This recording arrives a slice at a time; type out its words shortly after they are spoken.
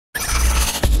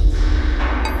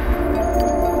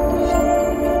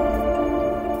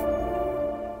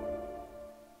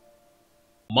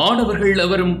மாணவர்கள்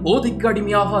எவரும் போதைக்கு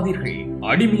அடிமையாகாதீர்கள்.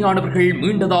 அடிமையானவர்கள்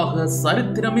மீண்டதாக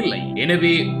சரித்திரமில்லை.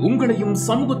 எனவே உங்களையும்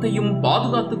சமூகத்தையும்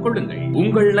பாதுகாத்துக் கொள்ளுங்கள்.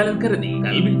 உங்கள் நலன் கருதி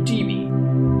கல்வி TV.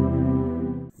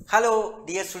 Hello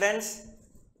dear students,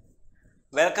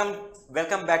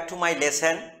 welcome back to my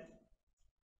lesson.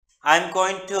 I am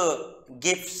going to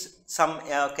give some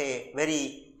very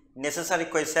necessary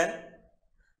question.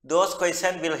 Those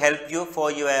questions will help you for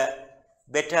your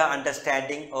better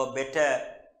understanding or better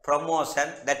promotion.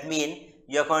 That means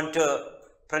you are going to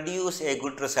produce a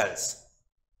good results.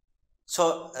 So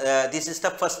this is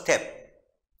the first step.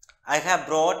 I have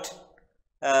brought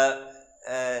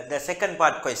the second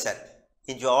part question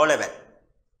into O level.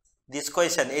 This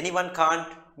question, anyone can't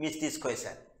miss this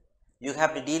question. You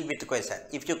have to deal with the question.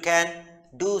 If you can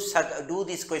do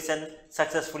this question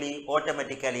successfully,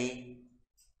 automatically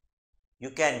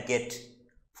you can get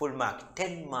full mark,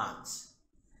 10 marks.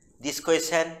 This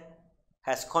question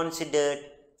has considered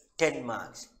 10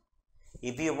 marks.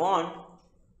 If you want,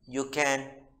 you can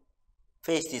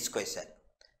face this question.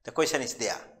 The question is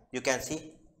there. You can see.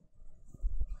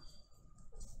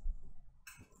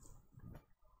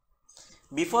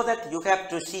 Before that, you have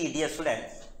to see, dear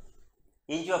students,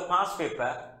 in your past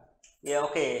paper,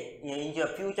 in your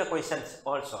future questions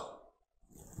also.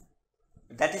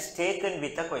 That is taken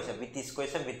with the question, with this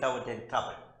question without any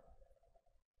trouble.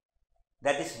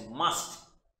 That is must.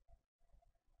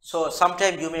 So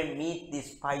sometimes you may meet this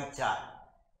pie chart.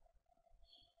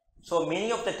 So many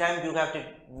of the time you have to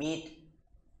meet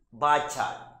bar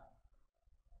chart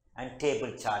and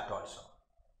table chart also.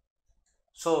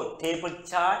 So table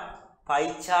chart,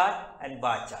 pie chart and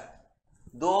bar chart.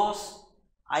 Those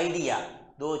idea,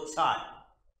 those chart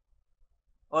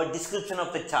or description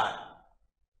of the chart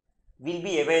will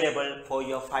be available for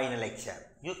your final exam.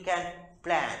 You can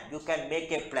plan, you can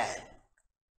make a plan,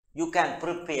 you can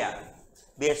prepare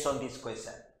based on this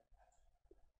question.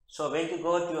 So when you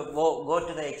go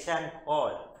to the exam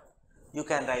hall, you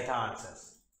can write the answers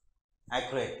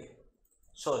accurately.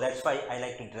 So that's why I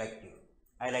like to direct you,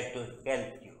 I like to help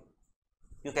you.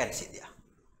 You can see there.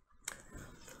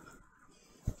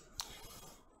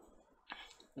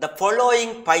 The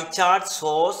following pie chart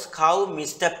shows how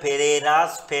Mr. Pereira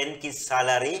spent his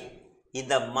salary in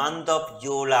the month of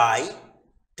July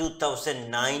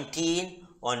 2019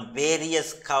 on various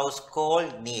household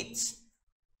needs.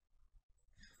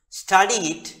 Study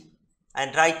it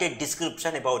and write a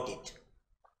description about it.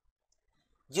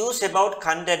 Use about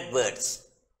 100 words.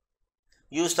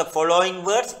 Use the following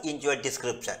words in your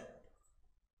description.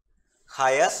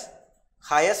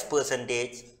 Highest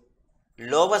percentage,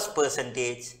 lowest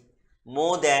percentage,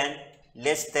 more than,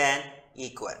 less than,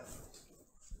 equal.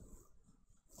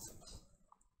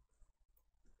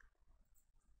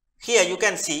 Here you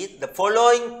can see the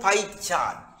following pie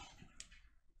chart.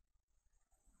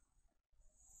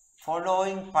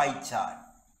 Following pie chart.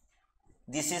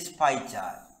 This is pie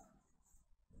chart.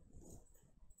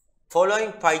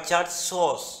 Following pie chart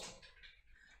shows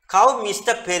how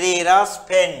Mr. Pereira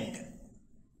spent.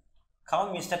 How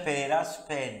Mr. Pereira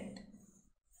spent.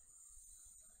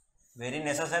 Very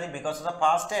necessary because of the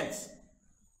past tense.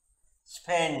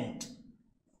 Spent.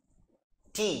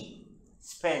 T.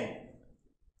 Spent.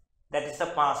 That is the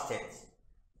past tense.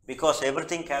 Because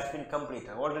everything has been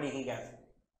completed. Already he has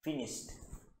finished.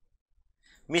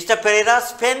 Mr. Pereira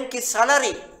spent his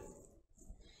salary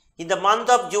in the month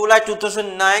of July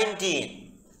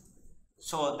 2019.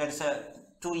 So that is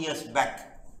 2 years back.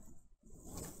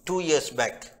 2 years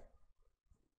back.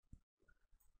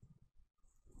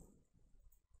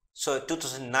 So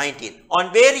 2019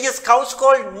 on various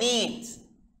household needs.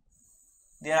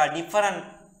 There are different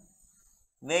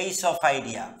ways of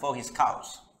idea for his cows.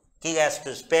 He has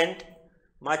to spend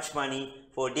much money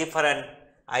for different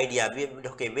idea.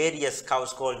 Various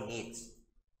household needs.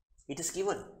 It is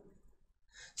given.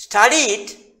 Study it.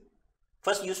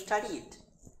 First you study it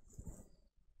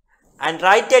and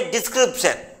write a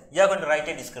description. You are going to write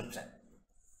a description.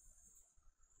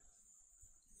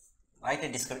 Write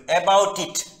a description about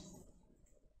it.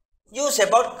 Use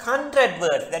about 100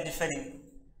 words. That is very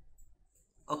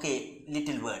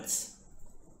little words,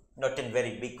 not in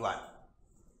very big one.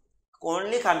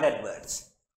 Only 100 words.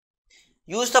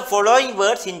 Use the following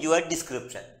words in your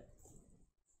description.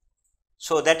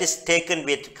 So that is taken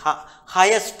with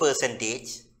highest percentage.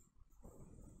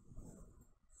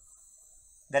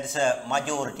 That is a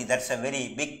majority. That's a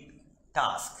very big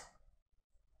task.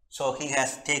 So he has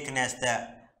taken as the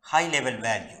high level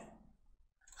value.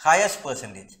 Highest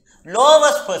percentage.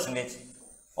 Lowest percentage,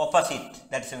 opposite,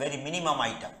 that is a very minimum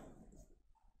item.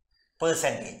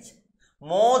 Percentage.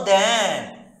 More than,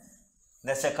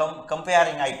 that's a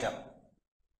comparing item.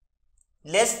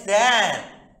 less than,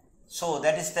 so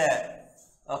that is the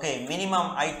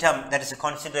minimum item that is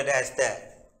considered as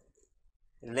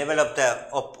the level of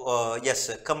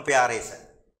the comparison.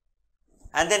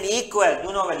 And then equal,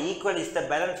 you know, well, equal is the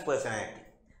balanced personality,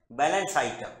 balance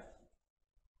item.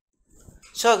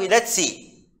 So let's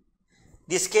see,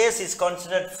 this case is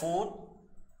considered food,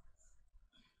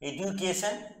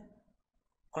 education,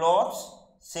 clothes,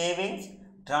 savings,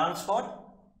 transport,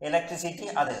 electricity,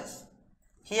 others.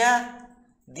 Here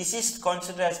this is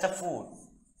considered as the food.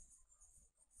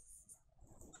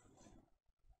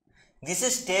 This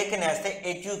is taken as the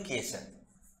education.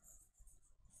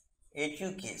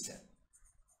 Education.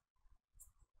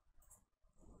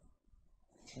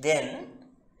 Then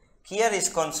here is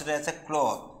considered as a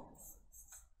cloth.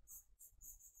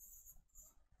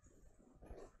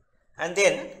 And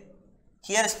then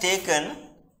here is taken,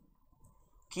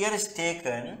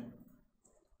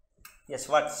 yes,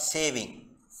 what? Saving.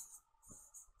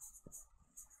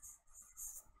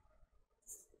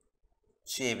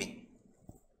 Saving.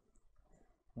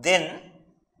 Then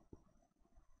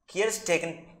here is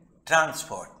taken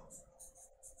transport.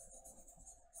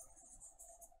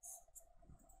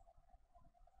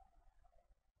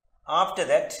 After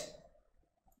that,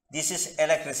 this is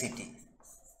electricity.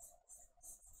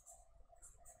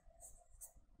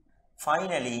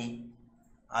 Finally,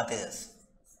 others.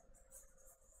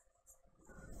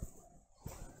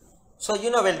 So, you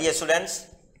know, well, dear students,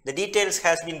 the details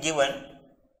has been given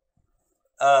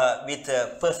with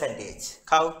percentage.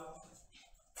 How?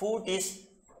 Food is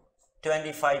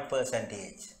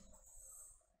 25%.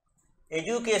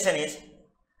 Education is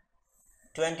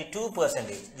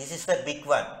 22%. This is the big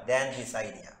one than this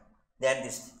idea, than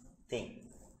this thing.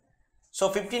 So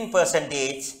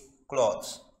 15%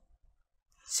 clothes.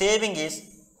 Saving is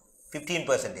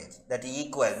 15%. That is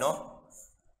equal, no?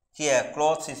 Here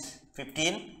clothes is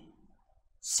 15.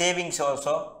 Savings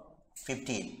also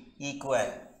 15.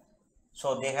 Equal.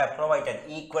 So they have provided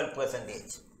equal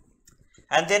percentage.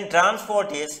 And then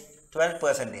transport is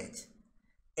 12%.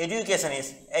 Education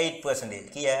is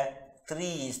 8%. Here 3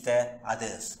 is the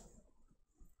others.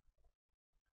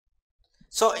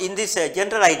 So in this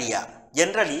general idea,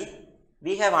 generally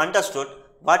we have understood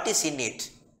what is in it,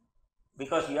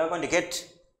 because you are going to get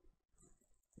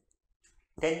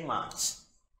 10 marks.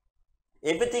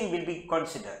 Everything will be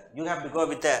considered. You have to go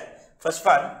with the first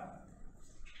one.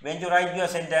 When you write your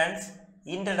sentence,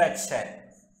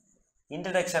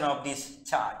 introduction of this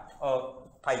chart or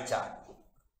pie chart.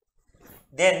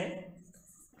 Then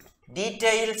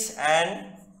details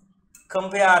and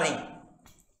comparing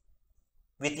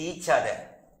with each other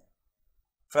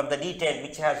from the detail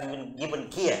which has been given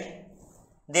here.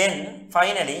 Then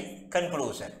finally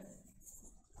conclusion.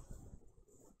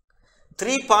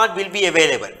 3 parts will be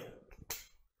available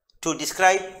to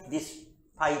describe this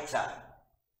pie chart.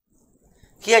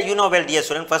 Here, you know well, dear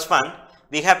student, first one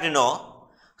we have to know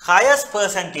highest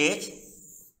percentage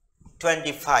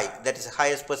 25, that is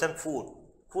highest percent food.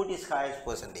 Food is highest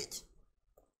percentage.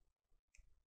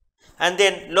 And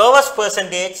then lowest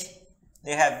percentage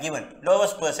they have given,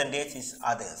 lowest percentage is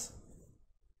others.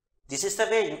 This is the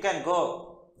way you can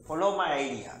go, follow my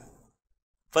idea.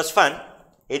 First one,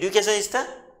 education is the,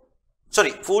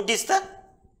 food is the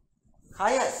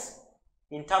highest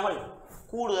in Tamil,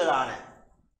 koodudalana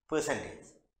percentage.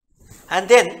 And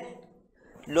then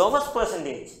lowest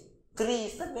percentage, 3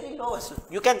 is the very lowest.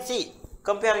 You can see,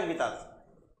 comparing with others.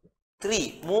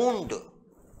 3, 3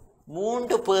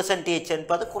 percentage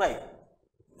என்பது குறைவு,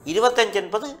 25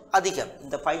 என்பது அதிகம்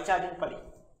இந்த pie chart in படி.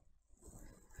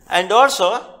 And also,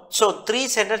 so 3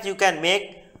 sentences you can make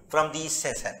from these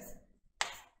sessions.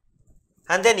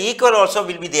 And then equal also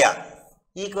will be there.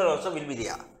 Equal also will be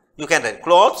there. You can write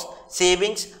clothes,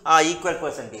 savings are equal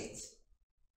percentage.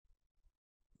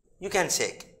 You can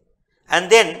check. And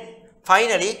then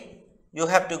finally you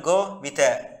have to go with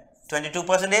a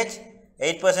 22%,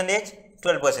 8%,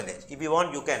 12%. If you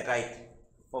want, you can write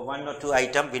for 1 or 2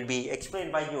 items will be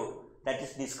explained by you, that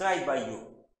is described by you.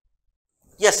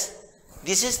 Yes,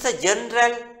 this is the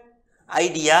general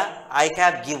idea I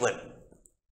have given.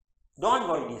 Don't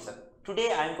worry, sir.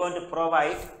 Today I am going to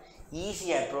provide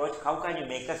easy approach. How can you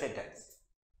make a sentence?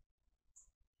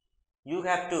 You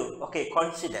have to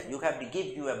consider. You have to give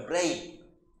your brain,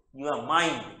 your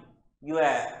mind, your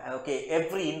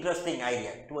every interesting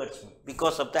idea towards me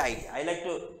because of the idea. I like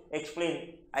to explain.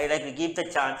 I like to give the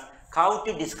chance how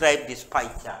to describe this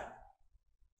pie chart,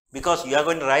 because you are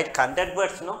going to write content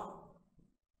words. No,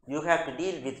 you have to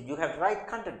deal with. You have to write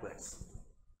content words.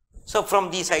 So from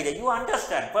this idea, you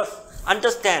understand first.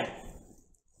 Understand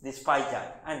this pie chart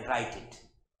and write it.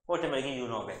 Automatically you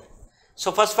know well.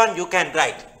 So first one you can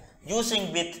write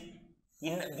using with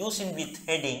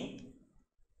heading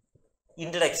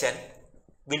introduction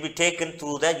will be taken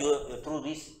through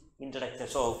this introduction.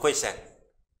 So question.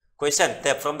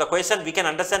 From the question we can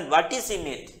understand what is in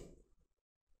it.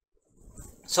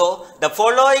 So the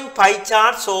following pie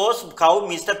chart shows how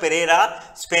Mr. Pereira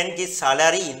spent his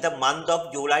salary in the month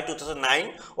of July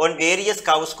 2009 on various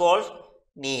household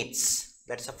needs.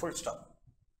 That's a full stop.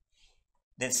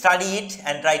 Then study it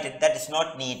and write it. That is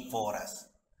not need for us.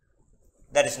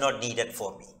 That is not needed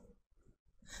for me.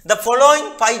 The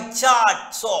following pie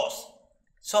chart shows.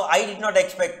 So I did not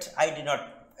expect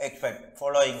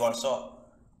following also.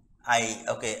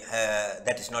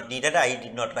 That is not needed. I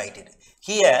did not write it.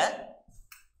 Here,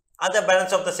 other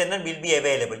balance of the sentence will be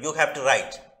available. You have to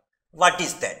write. What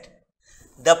is that?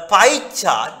 The pie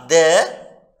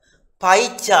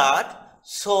chart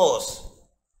shows.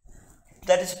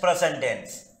 That is present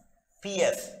tense.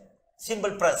 PS.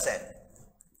 Simple present.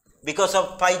 Because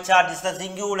of pie chart is the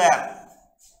singular.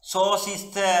 Shows is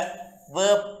the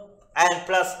verb and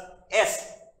plus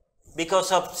S.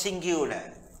 Because of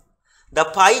singular. The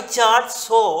pie chart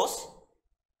shows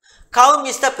how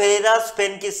Mr. Pereira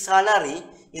spent his salary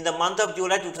in the month of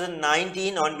July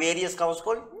 2019 on various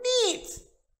household needs.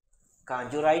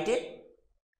 Can't you write it?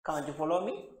 Can't you follow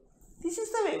me? This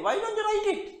is the way. Why don't you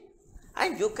write it?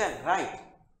 And you can write.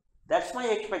 That's my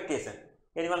expectation.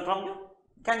 Anyone from you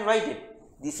can write it.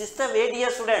 This is the way, dear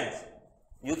students.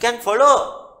 You can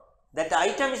follow. That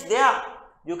item is there.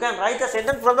 You can write the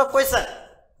sentence from the question.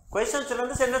 Question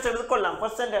the sentence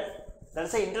first sentence. That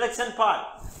is the introduction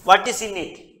part. What is in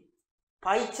it?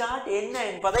 Pie chart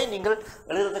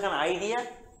idea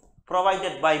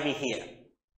provided by me here.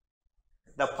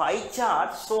 The pie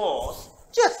chart shows.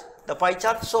 Yes, the pie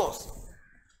chart shows.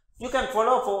 You can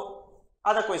follow for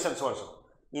other questions also.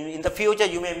 In the future,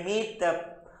 you may meet the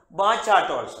bar chart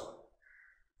also.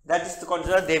 That is the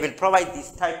consider they will provide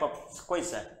this type of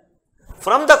question.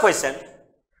 From the question,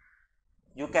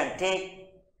 you can take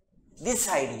this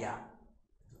idea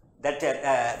that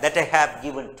I have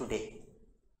given today.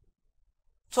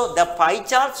 So the pie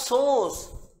chart shows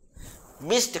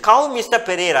how Mr.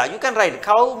 Pereira, you can write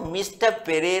how Mr.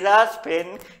 Pereira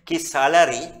spent his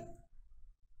salary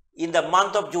in the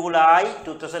month of July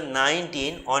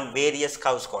 2019 on various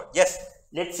household. Yes,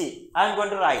 let's see. I am going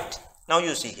to write. Now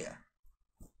you see here.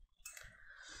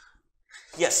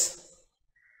 Yes.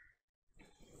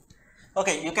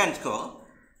 Okay, you can go.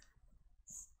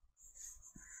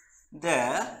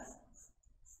 The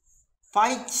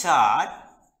pie chart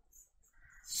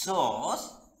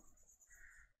shows,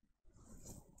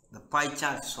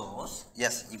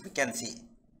 yes, if you can see,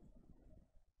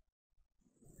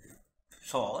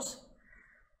 shows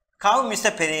how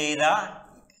Mr. Pereira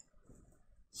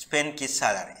spent his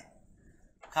salary.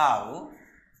 How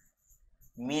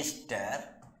Mr.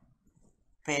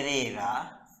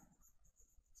 Pereira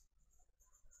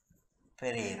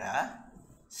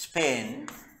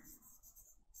spent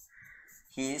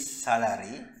his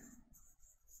salary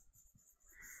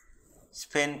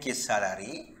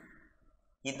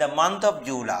in the month of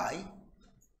July,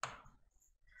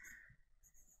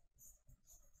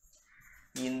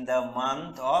 in the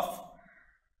month of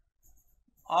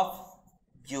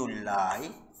July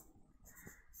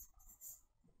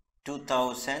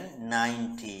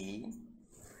 2019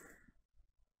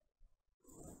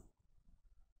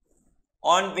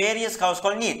 on various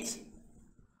household needs.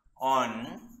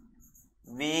 On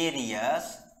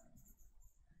various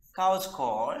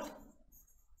household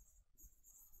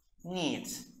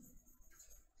needs.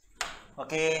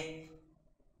 Okay.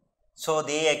 So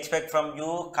they expect from you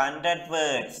 100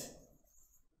 words.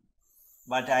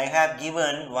 But I have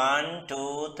given 1,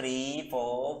 2, 3,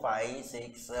 4, 5,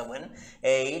 6, 7,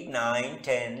 8, 9,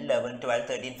 10, 11, 12,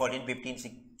 13, 14, 15,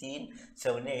 16,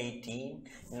 17, 18,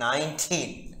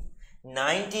 19.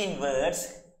 19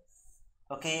 words,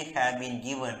 okay, have been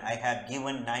given. I have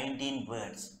given 19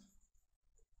 words.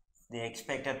 They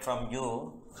expected from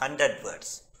you 100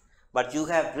 words. But you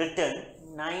have written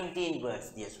 19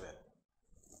 words, dear student.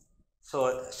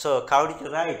 So how did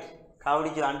you write? How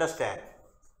did you understand?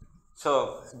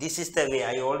 So this is the way.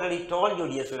 I already told you,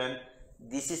 dear student,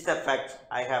 this is the fact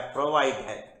I have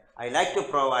provided. I like to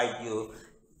provide you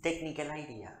technical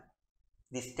idea.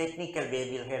 This technical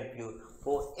way will help you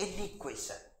for any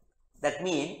question. That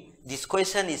means this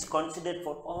question is considered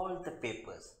for all the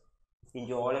papers. In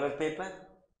your O-level paper,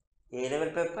 A-level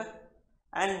paper,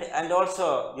 and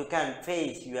also you can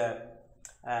face your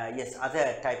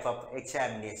other type of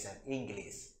examination,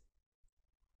 English,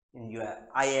 in your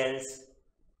IELTS,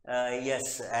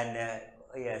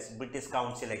 British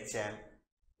Council exam,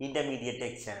 intermediate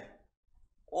exam,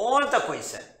 all the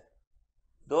question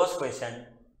those questions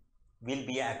will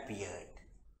be appeared.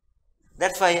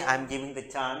 That's why I am giving the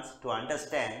chance to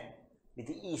understand with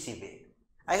the easy way.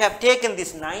 I have taken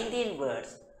this 19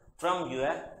 words from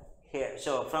your here,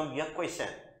 so from your question.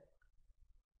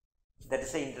 That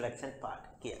is the introduction part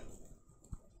here.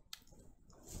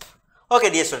 Okay,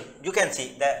 dear student, you can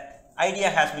see the idea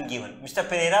has been given. Mr.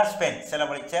 Pereira spent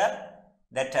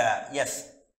that yes,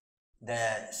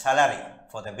 the salary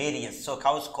for the various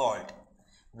cows called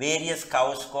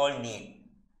need.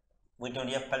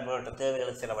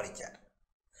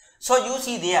 So you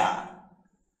see there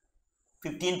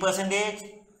 15%,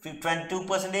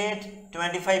 22%,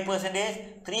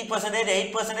 25%, 3%,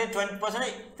 8%,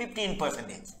 20%,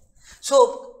 15%.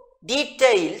 So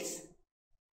details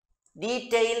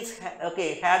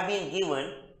okay have been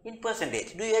given in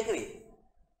percentage. Do you agree?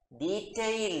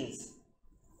 Details.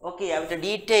 Okay, after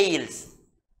details.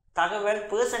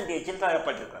 Percentage.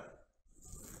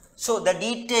 So the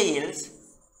details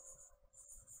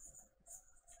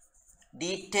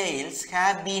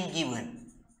have been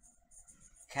given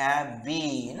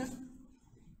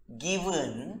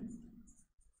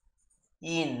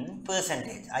in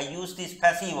percentage. I use this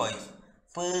passive voice.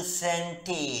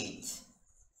 Percentages.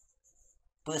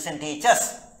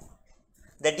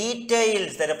 The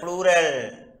details, that are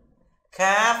plural,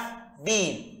 have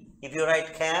been. If you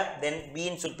write have, then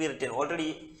been should be written.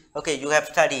 Already, okay, you have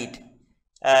studied.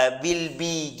 Will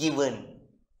be given.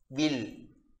 Will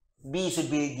be should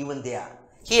be given there.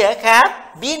 Here,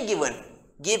 have been given.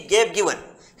 Gave given.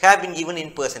 Have been given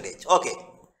in percentage. Okay.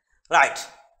 Right.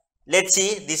 Let's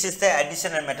see. This is the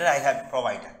additional method I have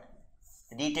provided.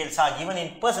 The details are given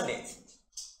in percentage.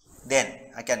 Then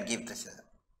I can give this.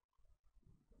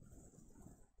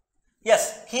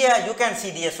 Yes, here you can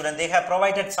see, dear student, they have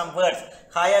provided some words.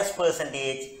 Highest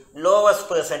percentage, lowest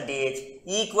percentage,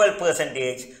 equal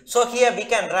percentage. So here we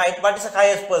can write what is the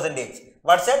highest percentage.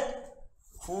 What's that?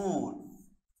 Food.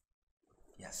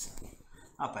 Yes.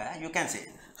 Up you can say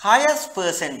highest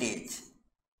percentage.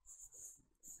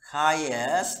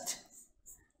 Highest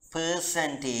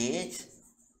percentage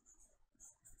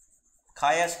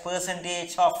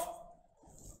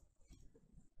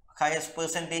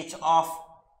of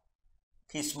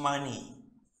his money.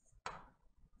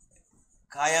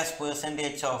 Highest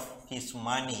percentage of his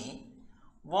money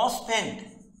was spent.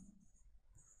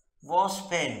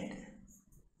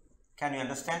 Can you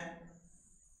understand?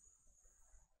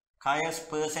 Highest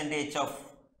percentage of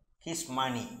his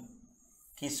money.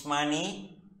 His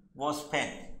money was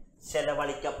spent.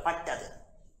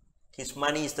 His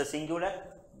money is the singular.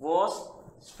 Was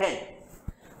spent.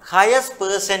 Highest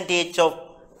percentage of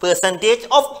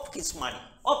his money.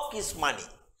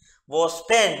 Was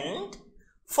spent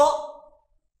for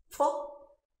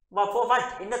what?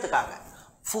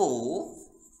 For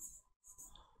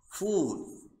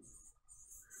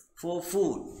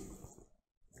food.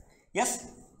 Yes,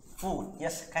 food.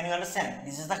 Yes, can you understand?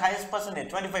 This is the highest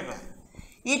percentage, 25%.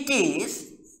 It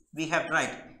is, we have to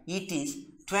write, it is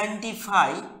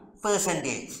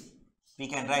 25%. We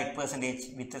can write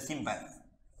percentage with a symbol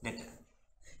letter.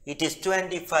 It is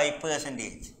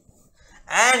 25%.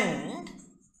 And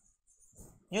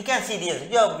you can see this,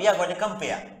 we are going to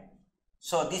compare.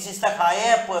 So this is the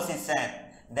higher position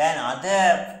than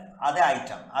other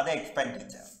item, other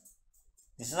expenditure.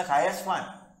 This is the highest one.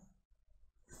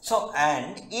 So,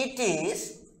 and it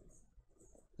is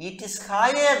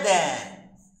higher than,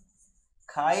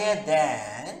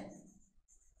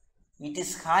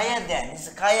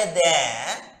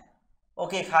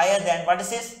 okay, higher than, what is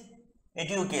this?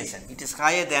 Education. It is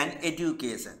higher than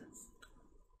education.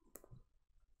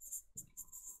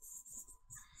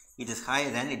 It is higher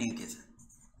than education.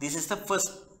 This is the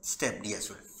first step, dear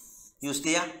student. You see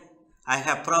here, I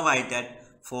have provided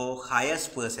for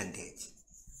highest percentage.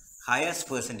 Highest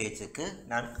percentage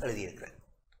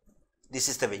this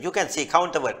is the way. You can see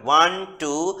count the word 1,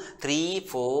 2, 3,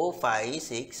 4, 5,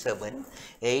 6, 7,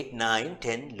 8, 9,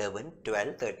 10, 11,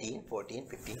 12, 13, 14,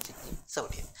 15, 16,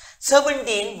 17.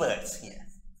 17 words here.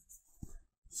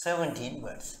 17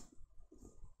 words.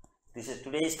 This is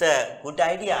today's the good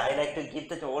idea. I like to give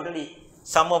that already.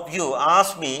 Some of you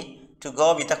asked me to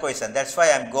go with a question. That's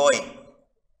why I'm going.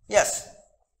 Yes.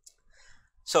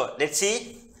 So let's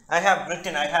see. I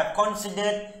have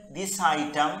considered this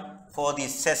item for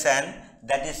this session,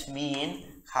 that is mean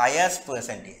highest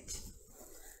percentage.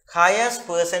 Highest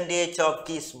percentage of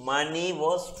his money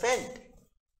was spent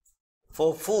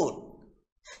for food.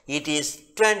 It is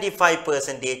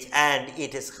 25% and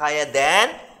it is higher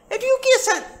than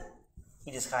education.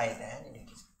 It is higher than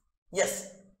education. Yes.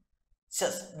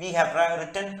 Yes, we have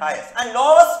written highest. And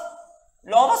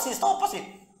lowest is the opposite.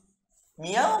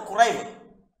 Kuraivu.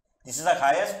 This is the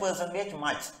highest percentage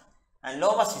much, and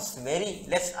lowest is very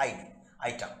less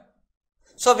item.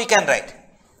 So we can write,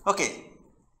 okay,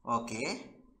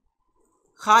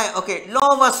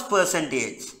 lowest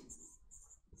percentage,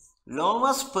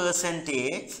 lowest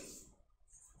percentage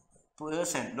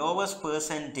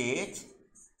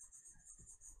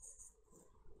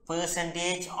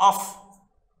of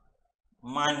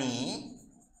money,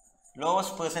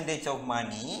 lowest percentage of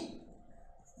money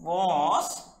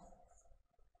was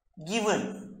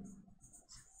given.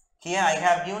 Here I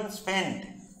have given spent.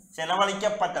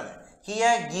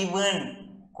 Here given.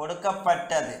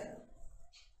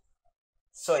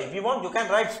 So if you want, you can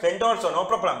write spent also, no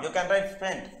problem. You can write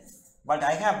spent. But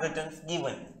I have written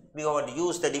given. We have to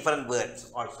use the different words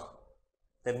also.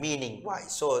 The meaning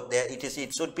wise. So there it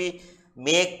should be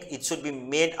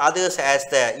made others as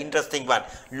the interesting one.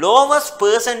 Lowest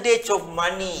percentage of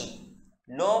money.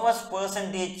 Lowest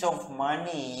percentage of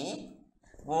money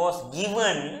was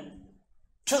given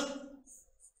to,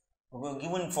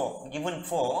 given for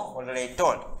already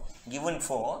told, given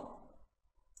for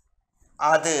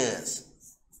others.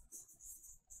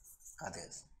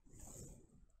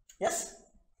 Yes,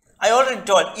 I already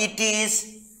told it is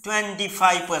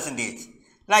 25%.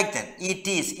 Like that, it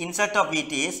is, instead of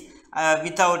it is,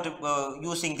 without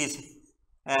using this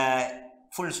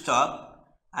full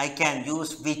stop, I can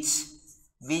use which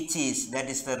is, that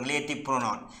is the relative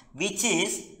pronoun, which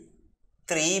is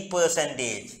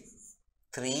 3%.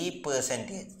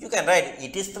 3%. You can write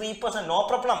it is 3%, no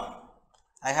problem.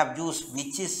 I have used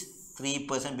which is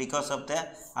 3% because of the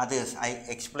others. I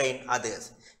explain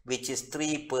others, which is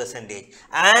 3%.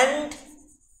 And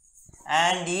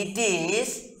it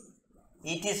is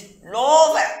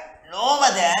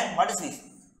lower than, what is this?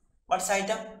 What's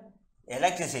item?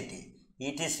 Electricity.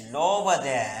 It is lower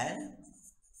than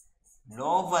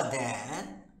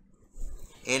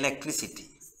electricity.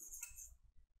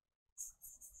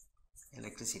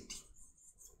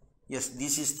 Yes,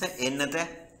 this is the another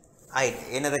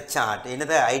chart,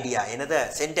 another idea, another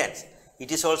sentence.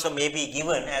 It is also maybe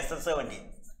given as the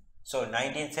 17. So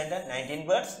 19 sentence, 19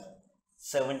 words,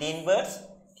 17 words.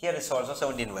 Here is also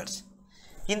 17 words.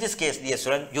 In this case, dear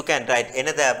student, you can write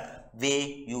another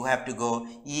way. You have to go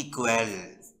equal.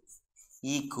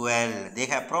 They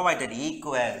have provided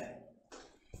equal.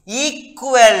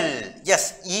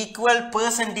 Yes, equal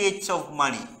percentage of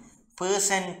money.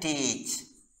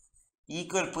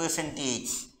 Equal percentage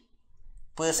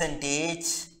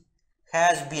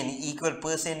has been equal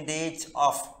percentage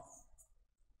of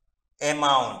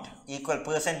amount. Equal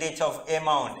percentage of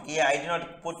amount. Here I did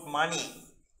not put money.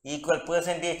 Equal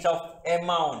percentage of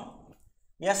amount.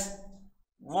 Yes,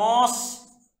 was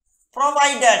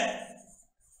provided.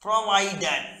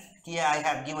 Here I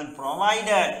have given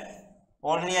provided.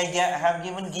 Already I have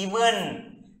given.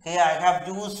 Here I have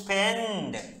to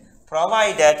spend.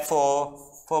 Provided for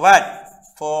what?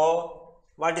 For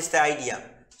what is the idea?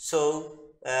 So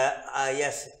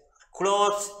yes,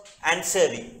 clothes and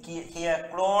serving. Here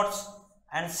clothes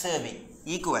and serving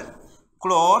equal.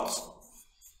 Clothes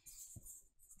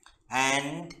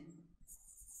and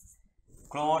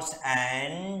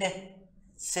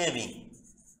serving.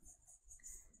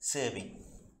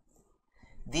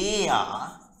 They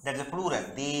are, that is plural,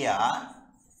 they are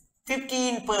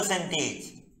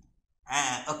 15%.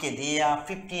 Okay, they are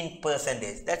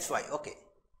 15%. That's why. Okay,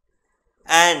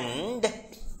 and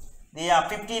they are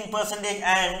 15%,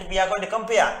 and we are going to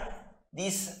compare.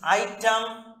 This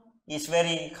item is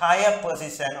very higher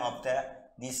position of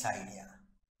this idea.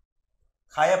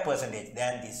 Higher percentage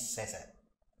than this session.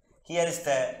 Here is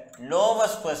the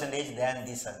lowest percentage than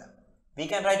this other. We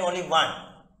can write only one.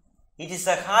 It is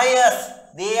the highest.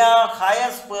 They are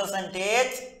highest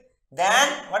percentage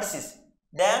than, what is this?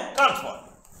 Than transport.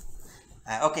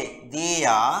 Okay, they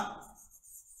are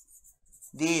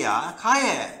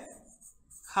higher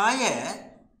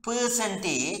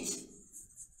percentage.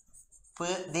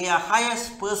 They are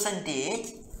highest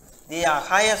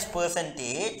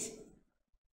percentage.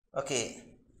 Okay,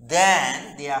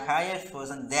 then they are highest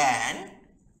percent than,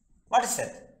 what is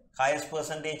that? Highest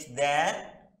percentage than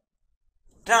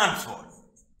transport.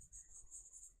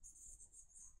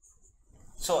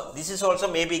 So this is also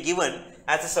maybe given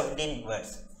as a 17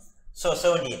 words. So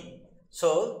 17.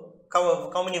 So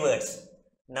how many words?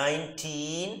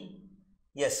 19.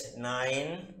 Yes,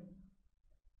 9.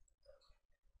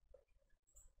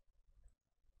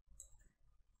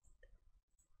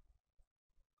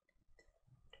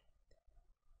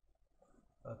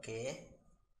 Okay.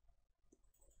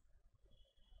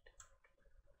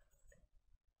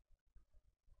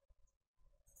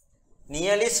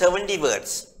 Nearly 70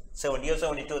 words. 70 or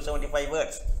 72, 75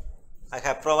 words. I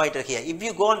have provided here. If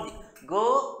you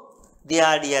go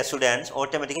there, dear students,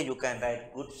 automatically you can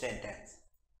write good sentence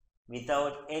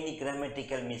without any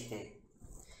grammatical mistake,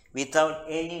 without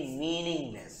any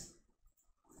meaningless.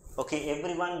 Okay,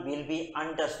 everyone will be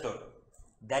understood.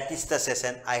 That is the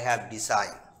session I have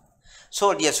designed.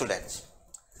 So, dear students,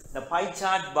 the pie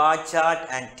chart, bar chart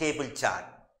and table chart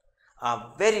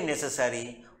are very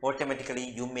necessary.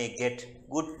 Automatically you may get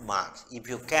good marks. If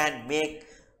you can make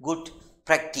good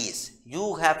practice,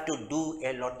 you have to do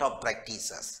a lot of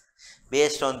practices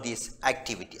based on this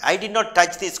activity. I did not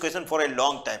touch this question for a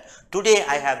long time. Today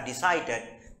I have decided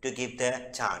to give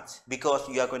the chance because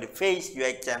you are going to face your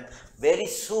exam very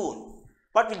soon.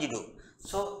 What will you do?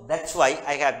 So that's why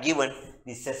I have given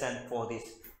this session for this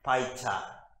pie chart.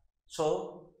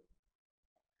 So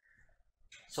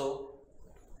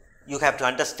you have to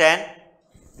understand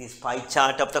this pie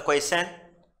chart of the question,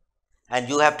 and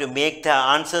you have to make the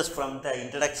answers from the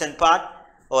introduction part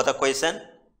or the question,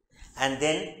 and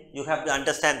then you have to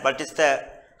understand what is the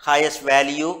highest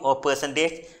value or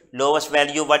percentage, lowest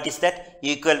value what is that,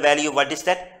 equal value what is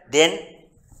that, then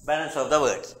balance of the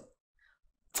words.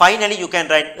 Finally you can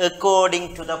write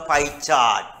according to the pie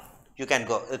chart. You can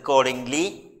go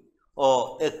accordingly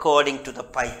or according to the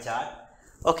pie chart.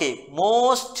 Okay,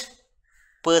 most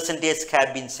percentage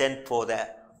have been sent for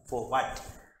what?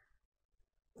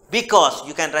 Because,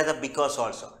 you can write the because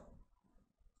also.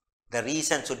 The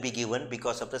reason should be given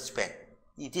because of the spend.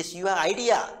 It is your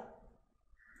idea.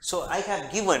 So I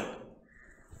have given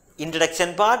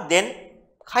introduction part, then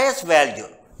highest value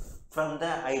from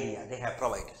the idea they have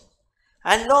provided,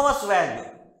 and lowest value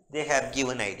they have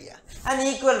given idea, and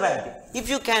equal value. If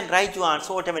you can write your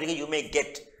answer, automatically you may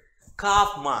get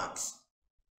half marks.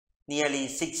 Nearly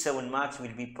 6-7 marks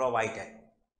will be provided.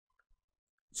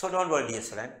 So don't worry, dear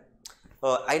student.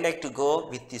 I like to go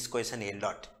with this question a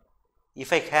lot.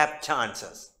 If I have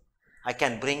chances, I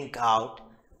can bring out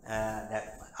the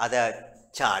other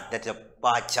chart, that is a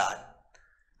bar chart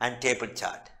and table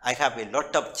chart. I have a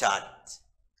lot of charts.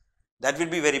 That will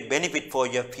be very benefit for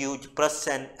your future,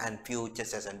 present and future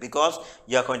session, because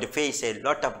you are going to face a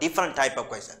lot of different type of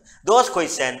questions. Those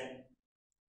questions,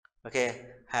 okay,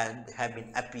 have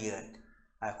been appeared.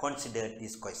 I considered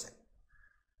this question.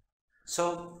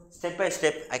 So step by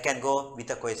step I can go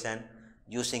with a question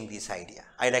using this idea.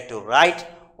 I like to write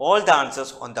all the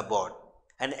answers on the board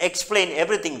and explain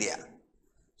everything there.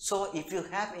 So if you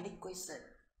have any question,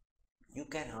 you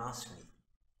can ask me,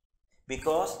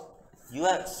 because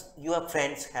your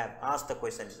friends have asked the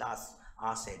question last,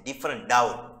 asked a different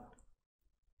doubt,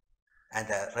 and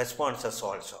the responses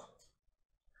also.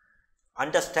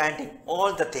 Understanding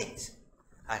all the things,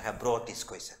 I have brought this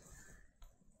question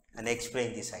and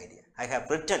explained this idea. I have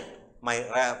written, my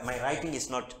writing is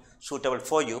not suitable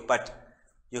for you, but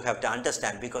you have to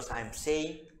understand, because I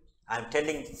am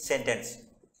telling sentence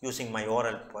using my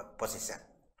oral position,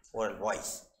 oral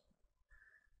voice.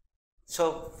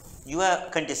 So your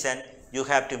condition, you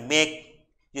have to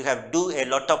do a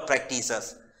lot of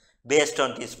practices based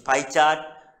on this pie chart,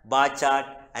 bar chart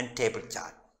and table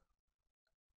chart.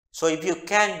 So if you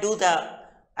can do the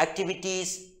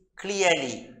activities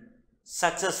clearly,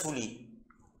 successfully,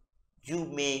 you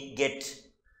may get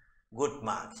good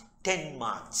marks, 10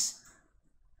 marks.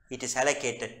 It is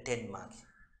allocated 10 marks.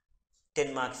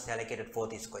 10 marks is allocated for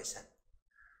this question.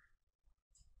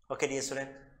 Okay, dear student.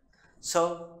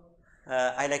 So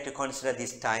I like to consider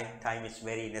this time. Time is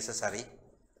very necessary.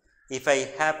 If I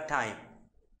have time,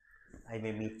 I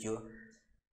may meet you,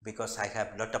 because I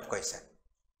have lot of questions.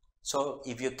 So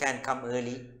if you can come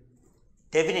early,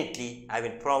 definitely I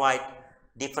will provide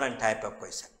different type of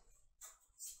question.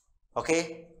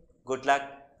 Okay, good luck.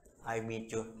 I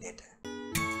meet you later.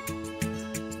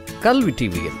 கல்வி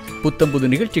டிவியில் புத்தம்புது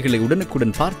நிகழ்ச்சிகளை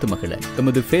உடனுக்குடன் பார்த்து மகிழ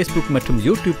எமது Facebook மற்றும்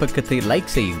YouTube பக்கத்தை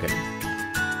லைக் செய்யுங்கள்.